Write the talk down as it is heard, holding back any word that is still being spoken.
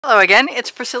Hello again,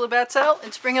 it's Priscilla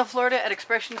in Spring Hill, Florida at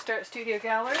Expression Start Studio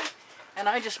Gallery, and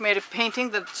I just made a painting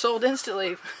that sold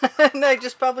instantly and I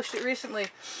just published it recently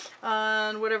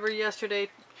on whatever yesterday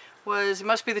was. It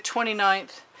must be the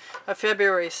 29th of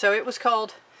February. So it was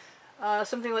called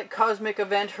something like Cosmic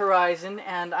Event Horizon,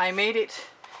 and I made it.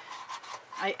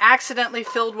 I accidentally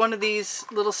filled one of these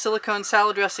little silicone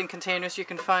salad dressing containers you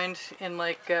can find in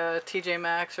like TJ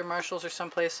Maxx or Marshall's or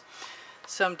someplace.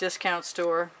 Some discount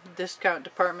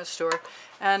department store,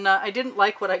 and I didn't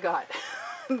like what I got.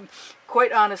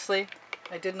 Quite honestly,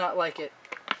 I did not like it.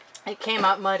 It came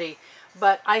out muddy,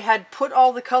 but I had put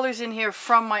all the colors in here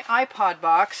from my iPod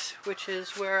box, which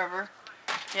is wherever.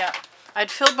 Yeah,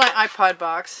 I'd filled my iPod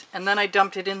box and then I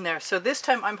dumped it in there. So this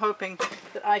time I'm hoping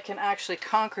that I can actually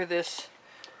conquer this.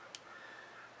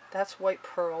 That's white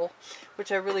pearl,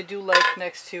 which I really do like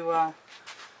next to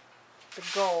the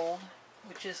gold,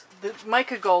 which is the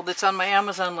mica gold that's on my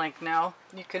Amazon link now.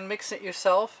 You can mix it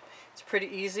yourself. It's pretty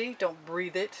easy. Don't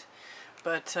breathe it.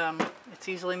 But it's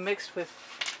easily mixed with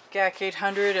GAC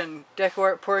 800 and Deco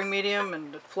Art pouring medium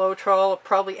and Floetrol.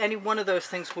 Probably any one of those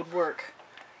things would work.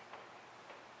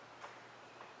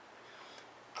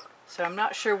 So I'm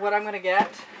not sure what I'm going to get,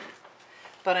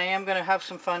 but I am going to have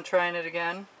some fun trying it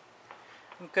again.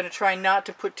 I'm going to try not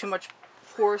to put too much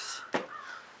force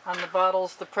on the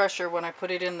bottles, the pressure, when I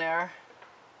put it in there.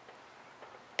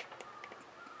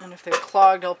 And if they're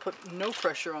clogged, I'll put no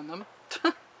pressure on them.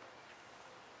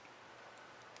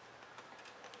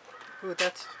 Ooh,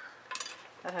 that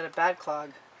had a bad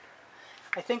clog.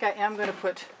 I think I am going to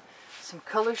put some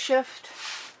color shift.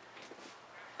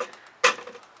 Oh,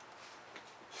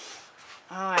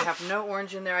 I have no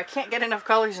orange in there. I can't get enough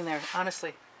colors in there,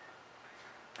 honestly.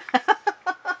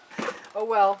 Oh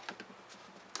well.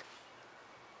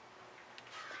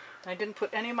 I didn't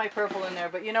put any of my purple in there,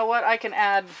 but you know what? I can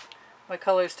add my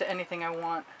colors to anything I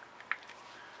want.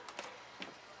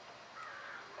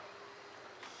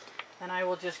 And I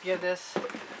will just give this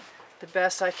the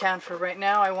best I can for right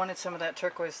now. I wanted some of that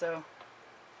turquoise though.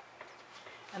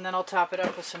 And then I'll top it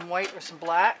up with some white or some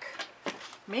black.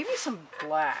 Maybe some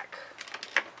black.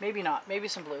 Maybe not. Maybe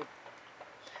some blue.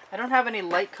 I don't have any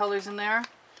light colors in there.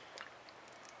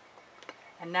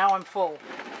 And now I'm full.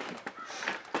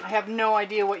 I have no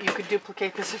idea what you could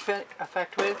duplicate this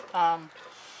effect with.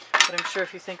 But I'm sure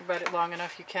if you think about it long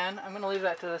enough you can. I'm going to leave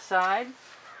that to the side.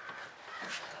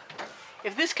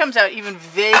 If this comes out even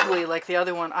vaguely like the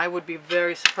other one, I would be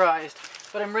very surprised.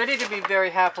 But I'm ready to be very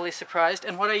happily surprised.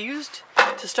 And what I used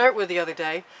to start with the other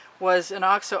day was an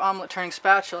OXO omelet turning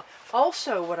spatula.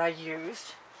 Also what I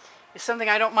used is something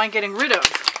I don't mind getting rid of,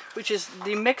 which is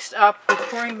the mixed up with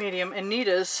pouring medium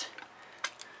Anita's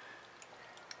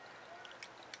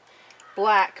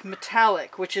black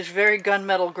metallic, which is very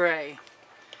gunmetal gray.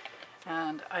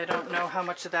 And I don't know how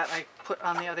much of that I put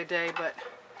on the other day, but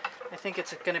I think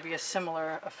it's going to be a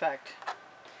similar effect.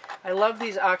 I love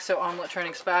these OXO omelet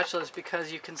turning spatulas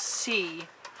because you can see,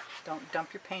 don't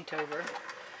dump your paint over,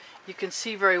 you can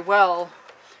see very well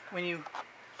when you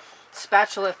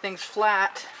spatula things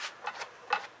flat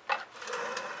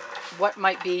what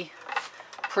might be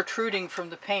protruding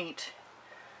from the paint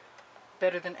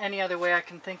better than any other way I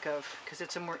can think of, because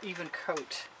it's a more even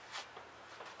coat.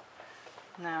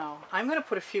 Now, I'm going to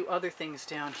put a few other things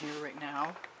down here right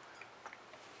now.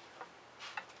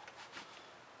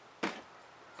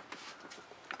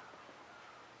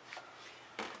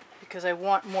 Because I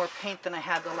want more paint than I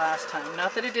had the last time.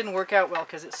 Not that it didn't work out well,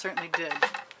 because it certainly did.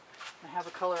 I have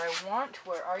a color I want.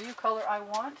 Where are you, color I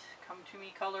want? Come to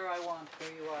me, color I want.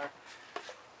 Here you are.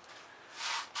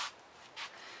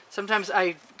 Sometimes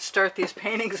I start these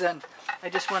paintings and I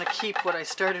just want to keep what I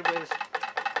started with.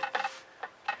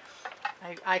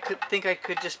 I could think I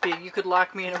could just be, you could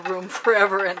lock me in a room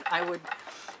forever and I would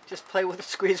just play with the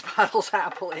squeeze bottles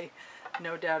happily.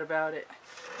 No doubt about it.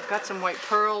 I've got some white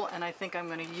pearl and I think I'm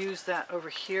going to use that over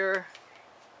here.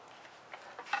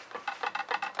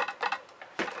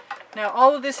 Now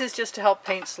all of this is just to help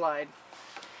paint slide.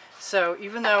 So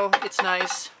even though it's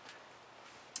nice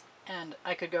and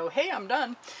I could go, hey, I'm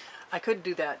done, I could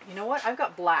do that. You know what? I've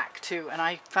got black too, and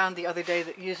I found the other day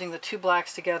that using the two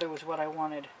blacks together was what I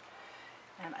wanted.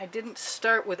 And I didn't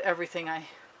start with everything. I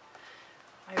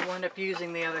wound up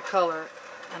using the other color,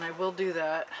 and I will do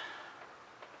that.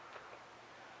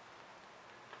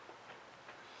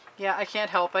 Yeah, I can't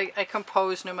help. I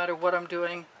compose no matter what I'm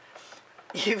doing,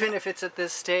 even if it's at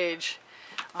this stage.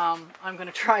 I'm going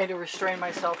to try to restrain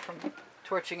myself from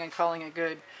torching and calling it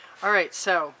good. Alright,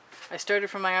 so I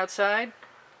started from my outside.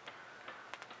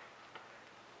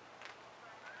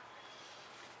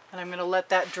 And I'm going to let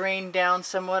that drain down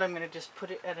somewhat. I'm going to just put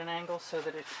it at an angle so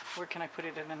that it, where can I put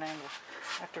it at an angle?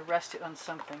 I have to rest it on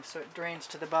something so it drains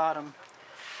to the bottom.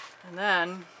 And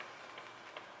then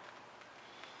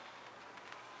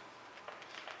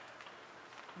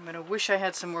I'm going to wish I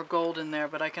had some more gold in there,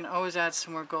 but I can always add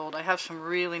some more gold. I have some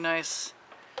really nice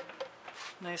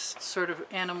sort of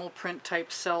animal print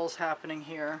type cells happening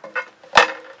here.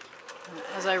 And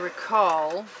as I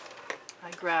recall,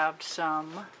 I grabbed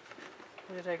some.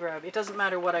 What did I grab? It doesn't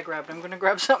matter what I grabbed. I'm going to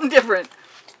grab something different.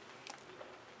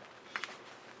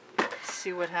 Let's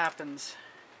see what happens.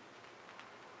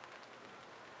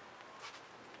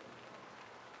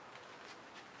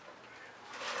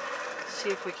 See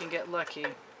if we can get lucky.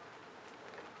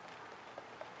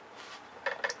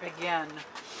 Again,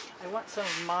 I want some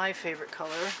of my favorite color.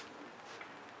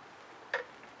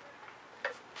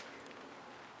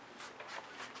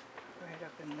 Right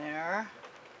up in there.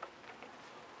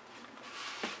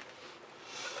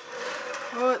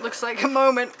 Oh, it looks like a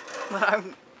moment that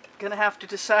I'm going to have to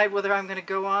decide whether I'm going to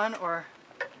go on or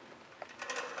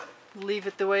leave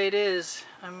it the way it is.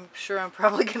 I'm sure I'm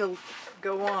probably going to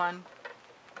go on,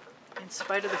 in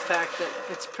spite of the fact that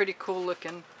it's pretty cool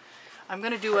looking. I'm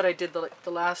going to do what I did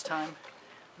the last time.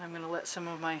 I'm going to let some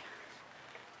of my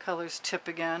colors tip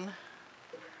again.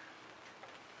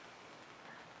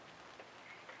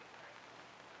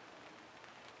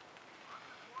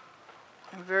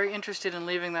 I'm very interested in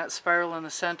leaving that spiral in the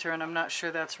center, and I'm not sure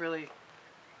that's really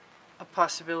a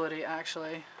possibility,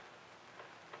 actually.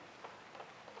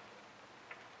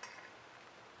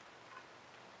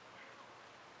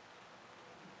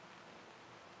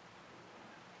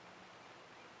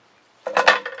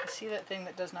 See that thing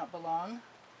that does not belong?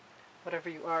 Whatever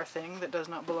you are thing that does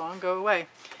not belong, go away.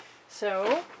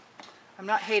 So, I'm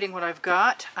not hating what I've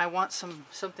got. I want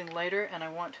something lighter, and I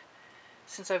want,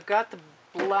 since I've got the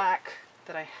black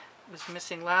that I was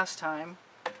missing last time,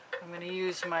 I'm going to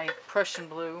use my Prussian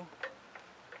blue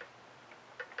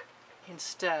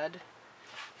instead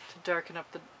to darken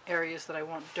up the areas that I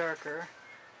want darker.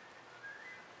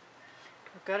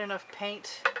 I've got enough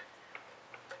paint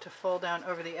to fall down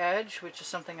over the edge, which is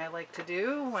something I like to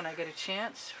do when I get a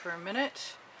chance for a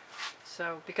minute.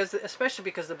 So, especially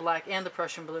because the black and the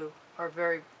Prussian blue are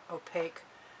very opaque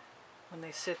when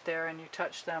they sit there and you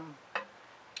touch them.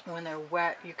 When they're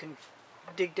wet, you can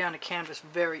dig down a canvas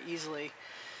very easily.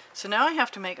 So now I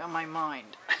have to make up my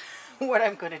mind what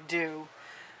I'm going to do.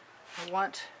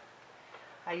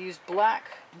 I used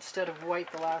black instead of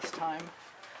white the last time,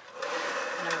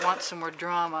 and I want some more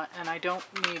drama, and I don't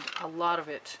need a lot of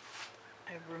it.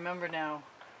 I remember now,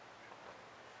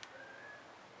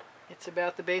 it's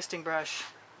about the basting brush.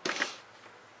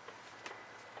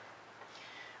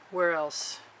 Where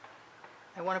else?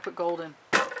 I want to put gold in.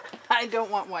 I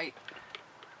don't want white.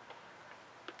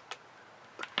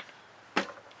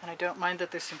 And I don't mind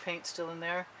that there's some paint still in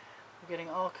there. We're getting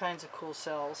all kinds of cool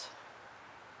cells.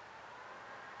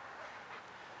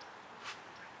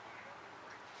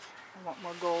 I want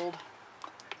more gold.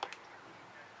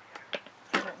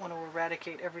 I don't want to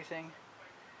eradicate everything,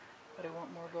 but I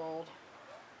want more gold.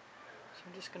 So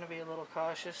I'm just going to be a little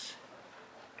cautious.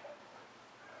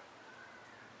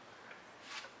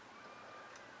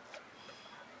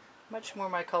 Much more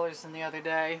my colors than the other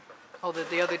day, although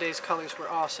the other day's colors were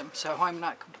awesome, so I'm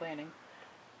not complaining.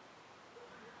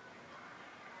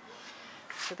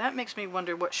 So that makes me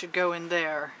wonder what should go in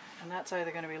there, and that's either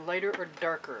going to be lighter or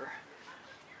darker.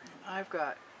 I've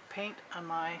got paint on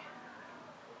my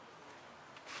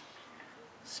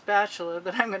spatula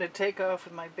that I'm going to take off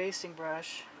with my basting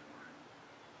brush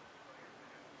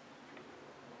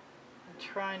and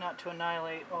try not to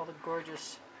annihilate all the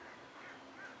gorgeous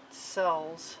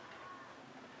cells.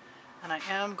 And I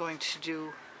am going to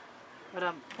do, what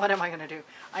am I going to do?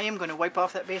 I am going to wipe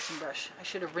off that basting brush. I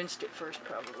should have rinsed it first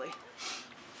probably.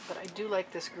 But I do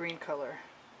like this green color,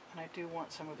 and I do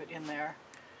want some of it in there.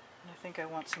 And I think I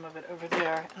want some of it over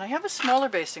there. And I have a smaller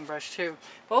basting brush too.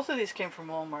 Both of these came from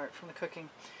Walmart, from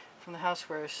the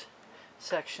housewares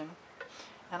section.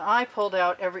 And I pulled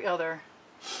out every other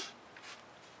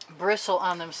bristle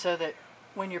on them so that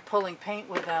when you're pulling paint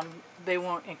with them, they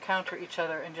won't encounter each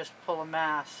other and just pull a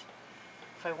mass.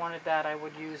 If I wanted that, I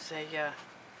would use a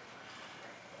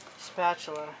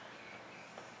spatula,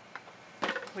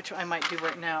 which I might do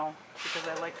right now because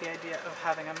I like the idea of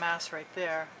having a mass right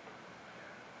there.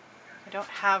 I don't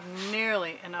have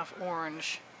nearly enough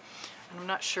orange, and I'm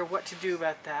not sure what to do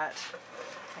about that.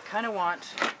 I kind of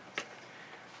want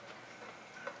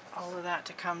all of that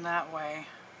to come that way.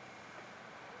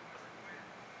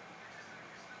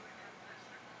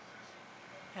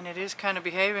 And it is kind of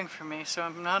behaving for me, so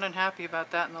I'm not unhappy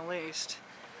about that in the least.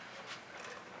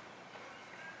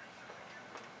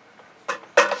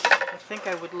 think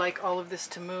I would like all of this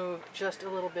to move just a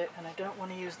little bit, and I don't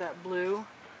want to use that blue.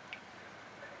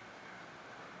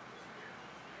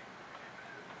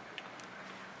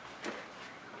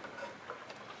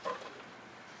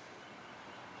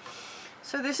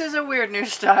 So this is a weird new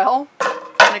style,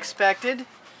 unexpected,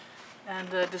 and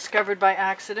discovered by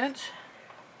accident.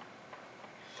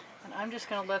 And I'm just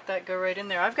going to let that go right in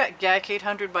there. I've got GAC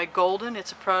 800 by Golden.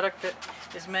 It's a product that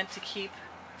is meant to keep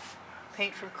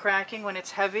paint from cracking when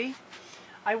it's heavy.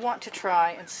 I want to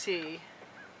try and see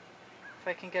if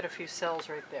I can get a few cells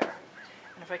right there.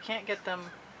 And if I can't get them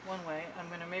one way, I'm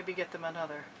going to maybe get them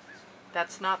another.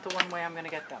 That's not the one way I'm going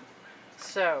to get them.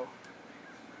 So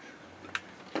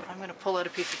I'm going to pull out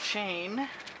a piece of chain,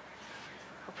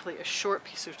 hopefully a short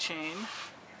piece of chain.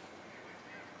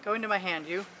 Go into my hand,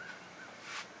 you.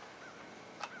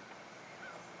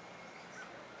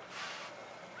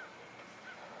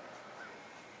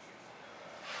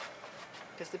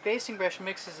 Because the basting brush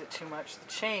mixes it too much. The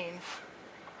chain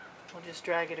will just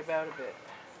drag it about a bit.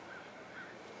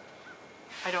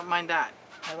 I don't mind that.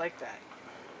 I like that.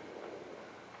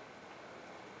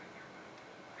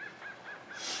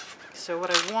 So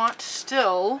what I want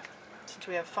still, since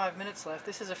we have 5 minutes left,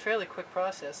 this is a fairly quick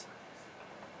process,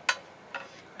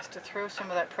 is to throw some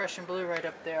of that Prussian blue right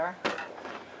up there.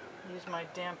 Use my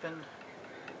dampened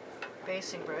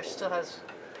basting brush, still has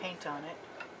paint on it.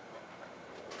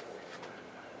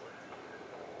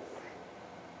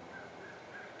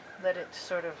 Let it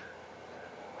sort of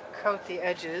coat the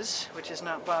edges, which is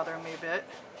not bothering me a bit.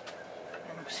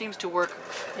 And it seems to work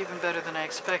even better than I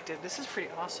expected. This is pretty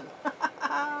awesome.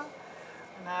 I'm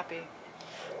happy.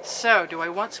 So, do I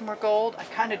want some more gold? I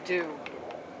kind of do.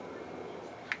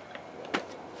 I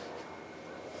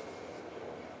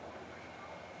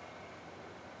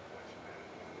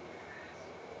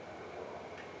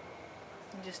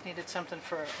just needed something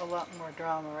for a lot more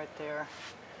drama right there.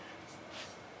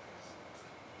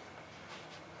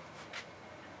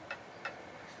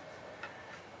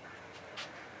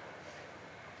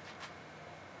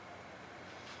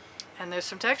 And there's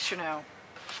some texture now.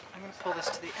 I'm going to pull this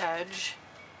to the edge.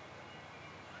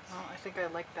 Well, I think I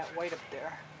like that white up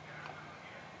there.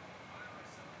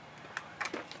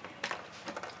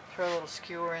 Throw a little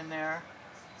skewer in there.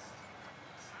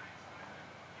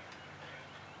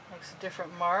 Makes a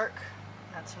different mark.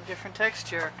 Add some different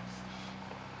texture.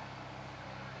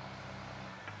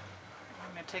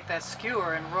 I'm going to take that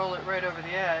skewer and roll it right over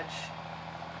the edge.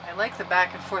 I like the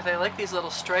back and forth. I like these little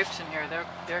stripes in here.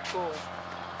 They're cool.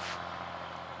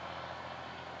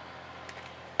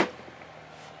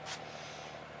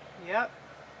 Yep,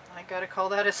 I gotta call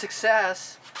that a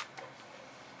success.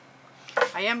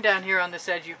 I am down here on this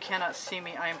edge. You cannot see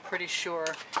me, I am pretty sure,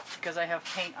 because I have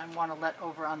paint I want to let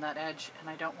over on that edge, and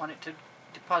I don't want it to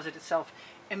deposit itself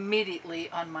immediately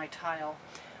on my tile.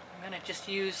 I'm going to just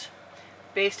use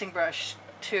basting brush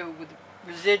too, with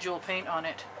residual paint on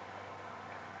it,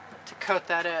 to coat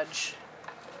that edge.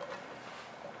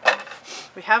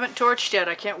 We haven't torched yet.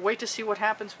 I can't wait to see what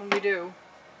happens when we do.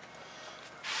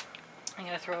 I'm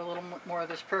going to throw a little more of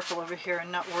this purple over here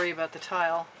and not worry about the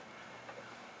tile.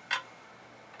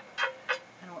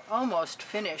 And we're almost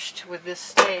finished with this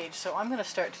stage, so I'm going to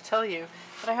start to tell you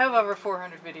that I have over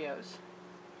 400 videos.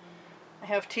 I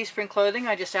have Teespring clothing.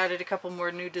 I just added a couple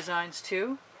more new designs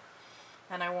too.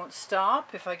 And I won't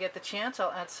stop. If I get the chance,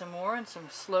 I'll add some more and some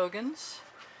slogans.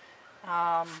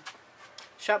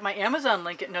 Shop my Amazon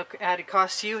link at no added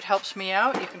cost to you. It helps me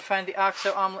out. You can find the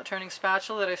OXO omelet turning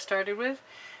spatula that I started with,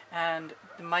 and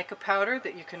the mica powder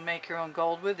that you can make your own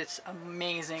gold with. It's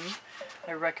amazing.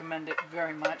 I recommend it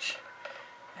very much.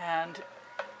 And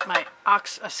my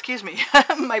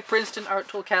my Princeton Art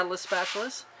Tool Catalyst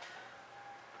spatulas,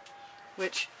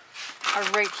 which are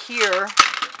right here,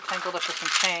 tangled up with some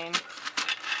chain.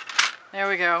 There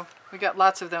we go. We got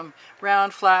lots of them.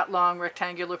 Round, flat, long,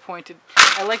 rectangular, pointed.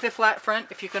 I like the flat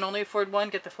front. If you can only afford one,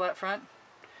 get the flat front.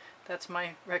 That's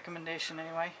my recommendation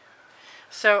anyway.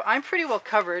 So I'm pretty well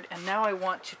covered, and now I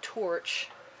want to torch.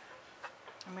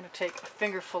 I'm going to take a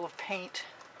fingerful of paint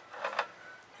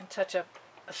and touch up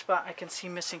a spot I can see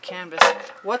missing canvas.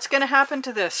 What's going to happen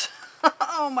to this?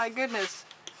 Oh my goodness.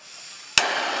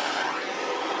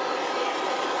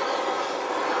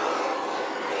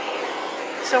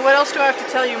 So what else do I have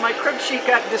to tell you? My crib sheet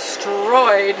got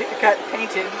destroyed. It got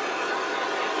painted.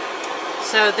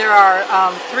 So there are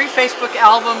 3 Facebook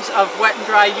albums of wet and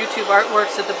dry YouTube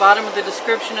artworks at the bottom of the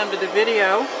description under the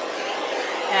video.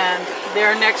 And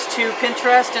they're next to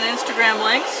Pinterest and Instagram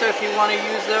links, so if you want to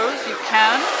use those, you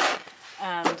can.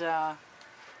 And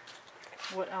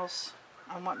what else?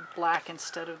 I want black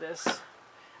instead of this.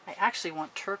 I actually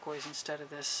want turquoise instead of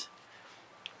this.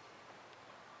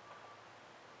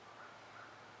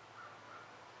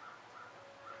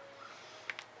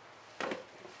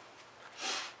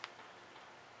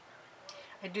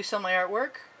 I do sell my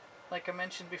artwork, like I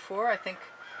mentioned before. I think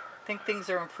things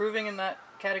are improving in that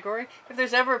category. If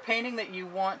there's ever a painting that you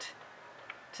want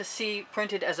to see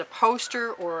printed as a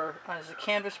poster or as a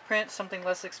canvas print, something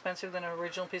less expensive than an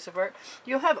original piece of art,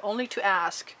 you'll have only to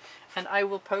ask, and I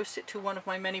will post it to one of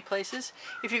my many places.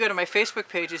 If you go to my Facebook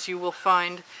pages, you will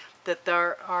find that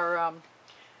there are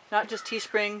not just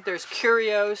Teespring, there's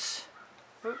Curios.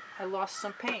 Oop, I lost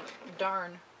some paint.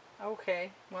 Darn.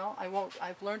 Okay, well, I won't.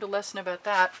 I've learned a lesson about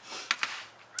that.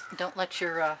 Don't let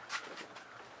your...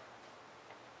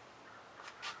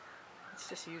 let's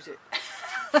just use it.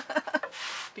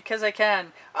 Because I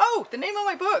can. Oh, the name of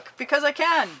my book, Because I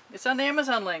Can. It's on the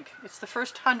Amazon link. It's the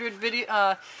first 100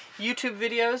 YouTube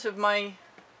videos of my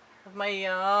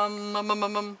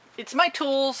it's my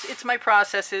tools, it's my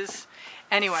processes.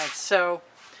 Anyway, so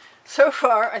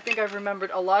far I think I've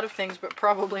remembered a lot of things, but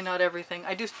probably not everything.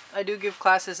 I do give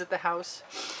classes at the house.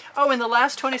 Oh, in the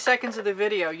last 20 seconds of the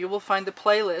video, you will find the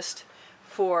playlist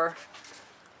for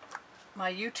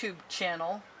my YouTube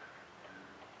channel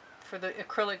for the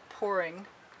acrylic pouring.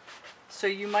 So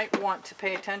you might want to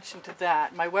pay attention to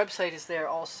that. My website is there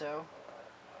also.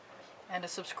 And a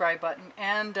subscribe button.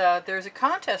 And there's a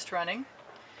contest running.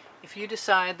 If you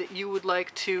decide that you would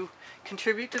like to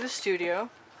contribute to the studio,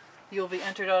 you'll be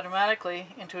entered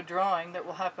automatically into a drawing that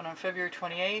will happen on February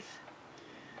 28th.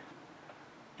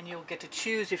 And you'll get to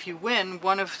choose, if you win,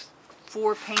 one of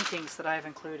 4 paintings that I've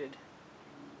included.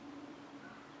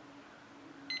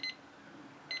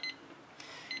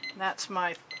 And that's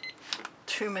my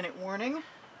 2-minute warning.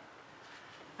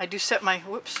 I do set my,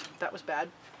 whoops, that was bad.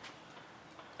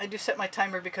 I do set my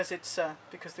timer because it's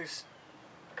because there's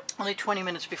only 20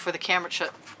 minutes before the camera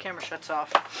shuts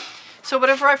off. So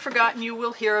whatever I've forgotten, you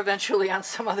will hear eventually on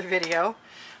some other video.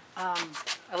 I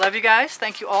love you guys.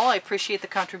 Thank you all. I appreciate the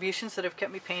contributions that have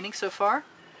kept me painting so far.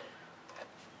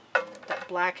 That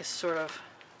black is sort of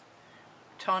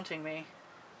taunting me.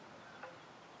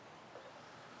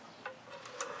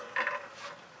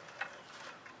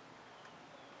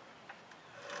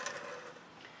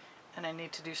 And I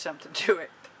need to do something to it.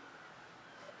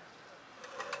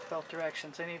 Both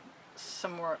directions. I need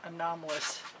some more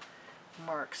anomalous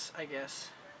marks, I guess.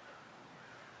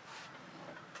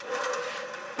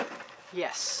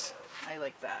 Yes, I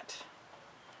like that.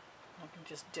 I can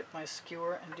just dip my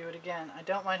skewer and do it again. I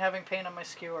don't mind having paint on my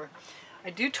skewer. I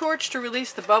do torch to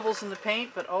release the bubbles in the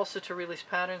paint, but also to release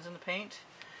patterns in the paint.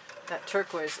 That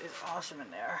turquoise is awesome in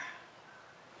there.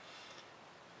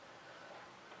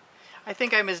 I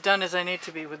think I'm as done as I need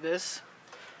to be with this.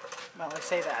 Well, I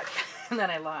say that, and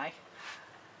then I lie.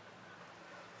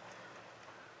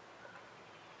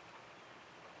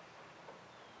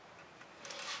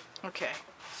 Okay,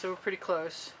 so we're pretty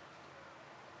close.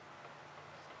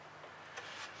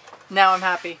 Now I'm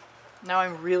happy. Now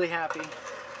I'm really happy.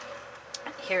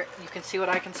 Here, you can see what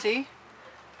I can see.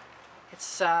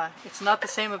 It's not the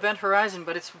same Event Horizon,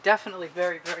 but it's definitely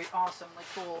very, very awesomely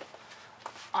cool.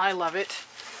 I love it.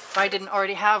 If I didn't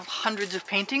already have hundreds of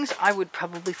paintings, I would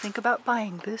probably think about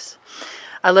buying this.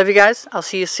 I love you guys. I'll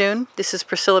see you soon. This is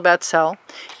Priscilla Batzel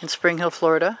in Spring Hill,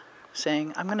 Florida,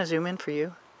 saying, I'm going to zoom in for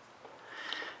you.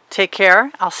 Take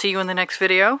care. I'll see you in the next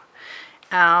video.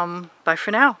 Bye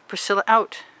for now. Priscilla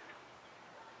out.